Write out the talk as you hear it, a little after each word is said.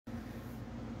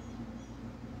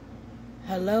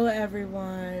Hello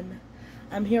everyone.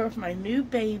 I'm here with my new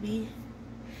baby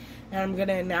and I'm going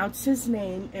to announce his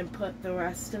name and put the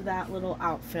rest of that little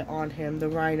outfit on him, the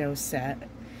rhino set.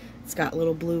 It's got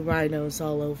little blue rhinos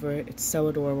all over it. It's so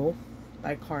adorable,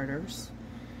 by Carter's.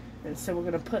 And so we're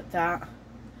going to put that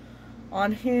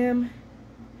on him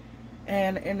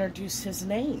and introduce his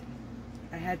name.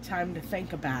 I had time to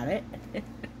think about it.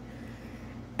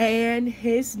 And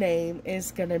his name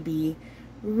is going to be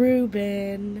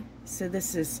Reuben. So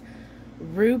this is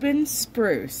Reuben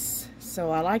Spruce. So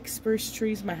I like spruce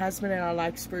trees. My husband and I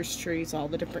like spruce trees, all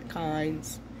the different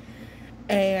kinds.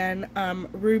 And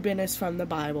Reuben is from the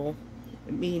Bible.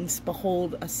 It means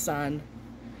behold a son.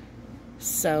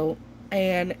 So,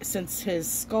 and since his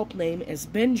sculpt name is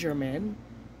Benjamin,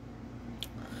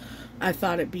 I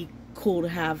thought it'd be cool to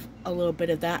have a little bit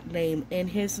of that name in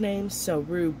his name. So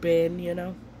Reuben, you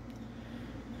know.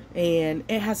 And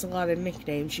it has a lot of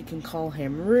nicknames. You can call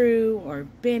him Rue or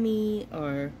Benny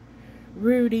or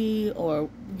Rudy, or,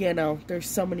 you know, there's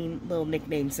so many little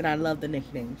nicknames, and I love the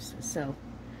nicknames. So,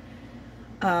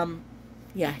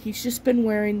 yeah, he's just been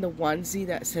wearing the onesie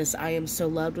that says I am so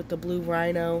loved with the blue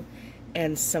rhino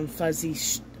and some fuzzy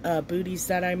booties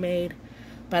that I made.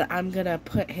 But I'm going to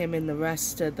put him in the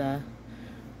rest of the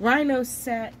rhino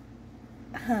set.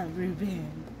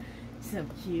 Reuben. So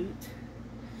cute.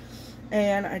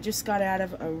 And I just got out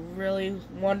of a really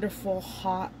wonderful,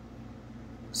 hot,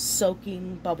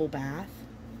 soaking bubble bath.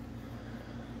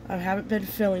 I haven't been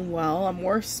feeling well. I'm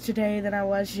worse today than I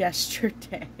was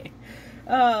yesterday.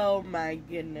 Oh my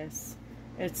goodness.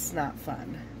 It's not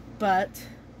fun. But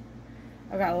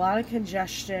I got a lot of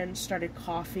congestion. Started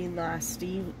coughing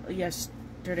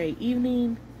yesterday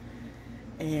evening.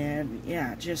 And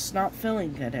yeah, just not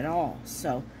feeling good at all.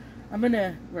 So I'm going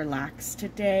to relax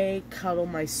today, cuddle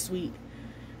my sweet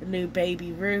new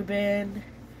baby Reuben,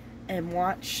 and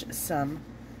watch some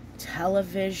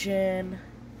television.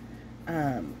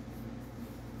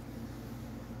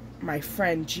 My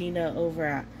friend Gina over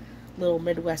at Little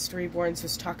Midwest Reborns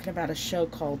was talking about a show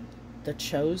called The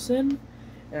Chosen,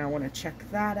 and I want to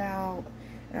check that out.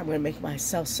 And I'm going to make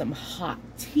myself some hot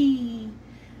tea,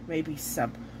 maybe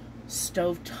some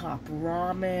stovetop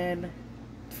ramen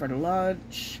for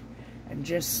lunch, and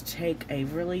just take a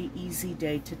really easy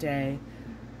day today.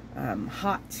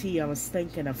 Hot tea, I was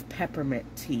thinking of peppermint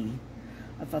tea.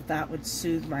 I thought that would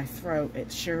soothe my throat.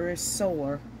 It sure is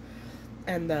sore.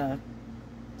 And I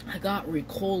got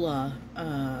Ricola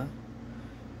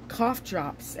cough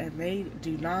drops, and they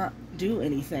do not do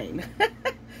anything.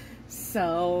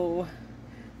 So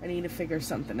I need to figure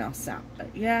something else out.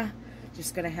 But yeah,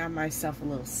 just gonna have myself a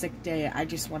little sick day. I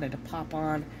just wanted to pop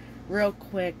on real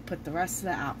quick, put the rest of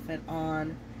the outfit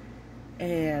on,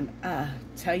 and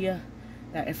tell you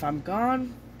that if I'm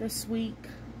gone this week,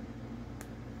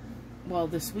 well,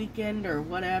 this weekend or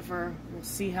whatever, we'll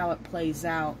see how it plays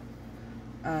out.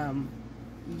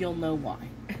 You'll know why.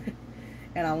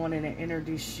 And I wanted to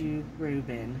introduce you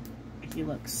Reuben. He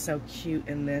looks so cute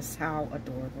in this. How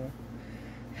adorable.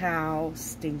 How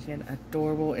stinking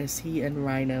adorable is he in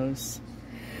rhinos.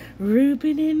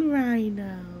 Reuben in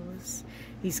rhinos.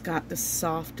 He's got the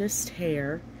softest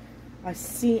hair. I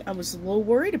was a little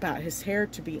worried about his hair,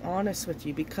 to be honest with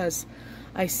you, because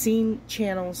I seen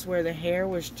channels where the hair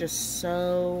was just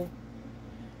so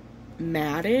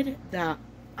matted that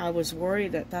I was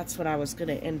worried that that's what I was going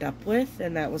to end up with,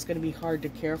 and that was going to be hard to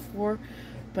care for.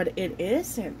 But it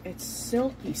isn't. It's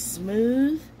silky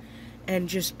smooth and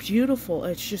just beautiful.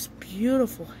 It's just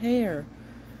beautiful hair.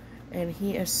 And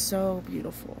he is so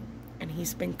beautiful. And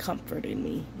he's been comforting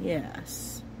me.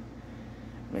 Yes.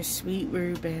 My sweet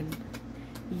Reuben.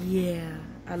 Yeah.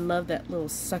 I love that little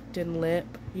sucked in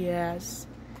lip. Yes.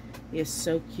 He is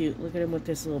so cute. Look at him with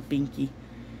this little binky.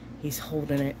 He's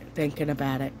holding it, thinking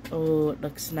about it. Oh, it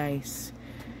looks nice.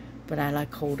 But I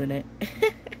like holding it.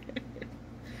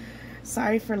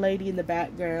 Sorry for Lady in the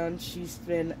background. She's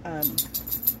been,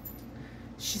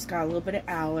 she's got a little bit of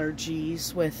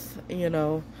allergies with, you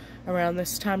know, around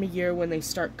this time of year when they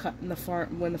start cutting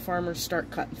when the farmers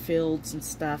start cutting fields and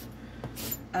stuff.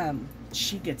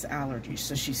 She gets allergies,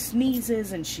 so she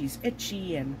sneezes and she's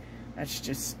itchy, and that's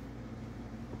just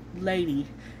Lady.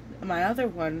 My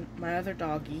other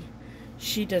doggy,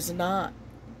 she does not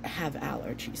have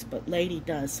allergies, but Lady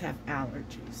does have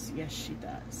allergies. Yes, she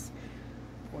does.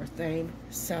 Poor thing.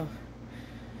 So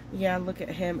yeah, look at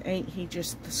him. Ain't he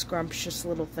just the scrumptious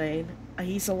little thing?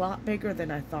 He's a lot bigger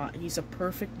than I thought. He's a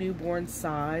perfect newborn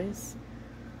size,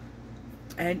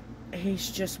 and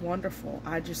he's just wonderful.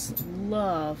 I just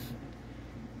love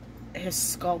his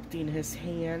sculpting, his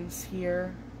hands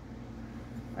here.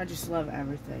 I just love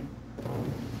everything.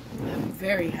 I'm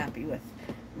very happy with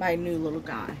my new little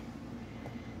guy.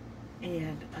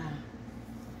 And,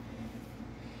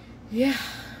 yeah,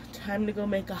 time to go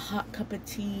make a hot cup of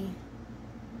tea,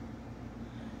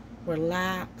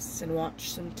 relax, and watch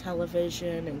some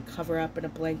television, and cover up in a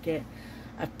blanket.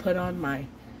 I've put on my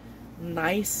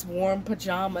nice warm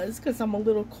pajamas because I'm a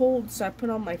little cold, so I put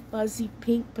on my fuzzy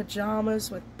pink pajamas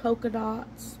with polka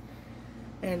dots.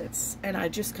 And I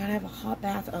just gotta have a hot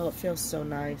bath. Oh, it feels so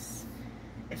nice.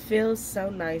 It feels so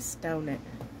nice, don't it?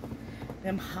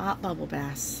 Them hot bubble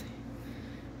baths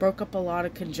broke up a lot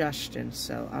of congestion,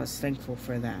 so I was thankful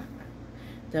for that.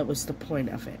 That was the point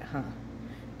of it, huh?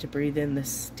 To breathe in the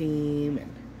steam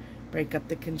and break up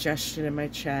the congestion in my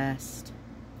chest.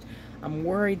 I'm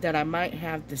worried that I might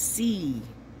have the C.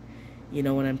 You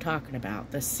know what I'm talking about,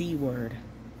 the C word.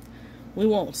 We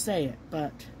won't say it,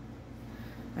 but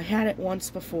I had it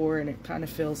once before and it kind of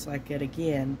feels like it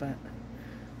again, but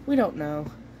we don't know.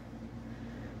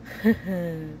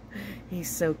 He's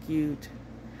so cute.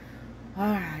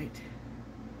 Alright,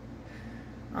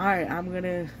 I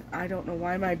don't know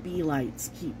why my bee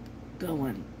lights keep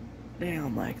going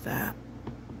down like that.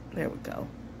 There we go.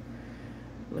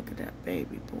 Look at that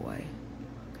baby boy.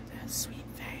 Look at that sweet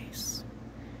face.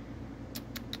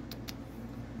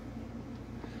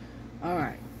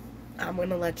 Alright, I'm going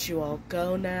to let you all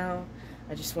go now.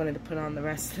 I just wanted to put on the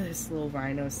rest of this little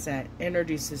rhino set.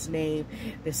 Introduce his name.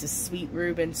 This is Sweet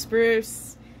Reuben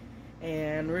Spruce.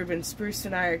 And Reuben Spruce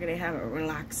and I are going to have a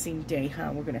relaxing day,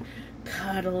 huh? We're going to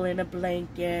cuddle in a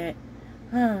blanket.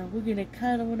 Huh? We're going to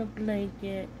cuddle in a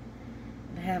blanket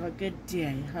and have a good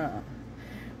day, huh?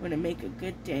 We're going to make a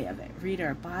good day of it. Read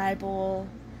our Bible.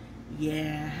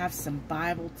 Yeah, have some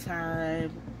Bible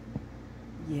time.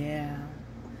 Yeah.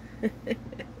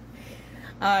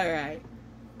 Alright.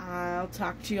 I'll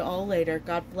talk to you all later.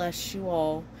 God bless you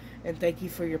all. And thank you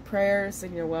for your prayers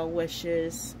and your well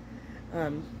wishes.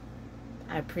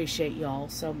 I appreciate you all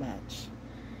so much.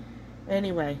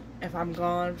 Anyway, if I'm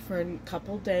gone for a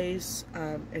couple days,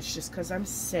 it's just because I'm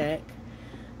sick.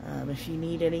 If you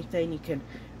need anything, you can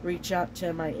reach out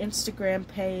to my Instagram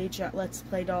page at Let's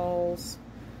Play Dolls.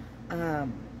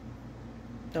 Don't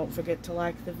forget to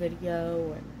like the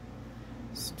video and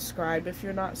subscribe if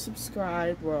you're not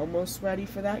subscribed. We're almost ready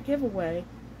for that giveaway.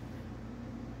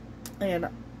 And,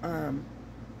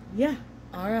 yeah.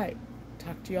 Alright.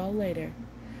 Talk to y'all later.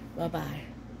 Bye-bye.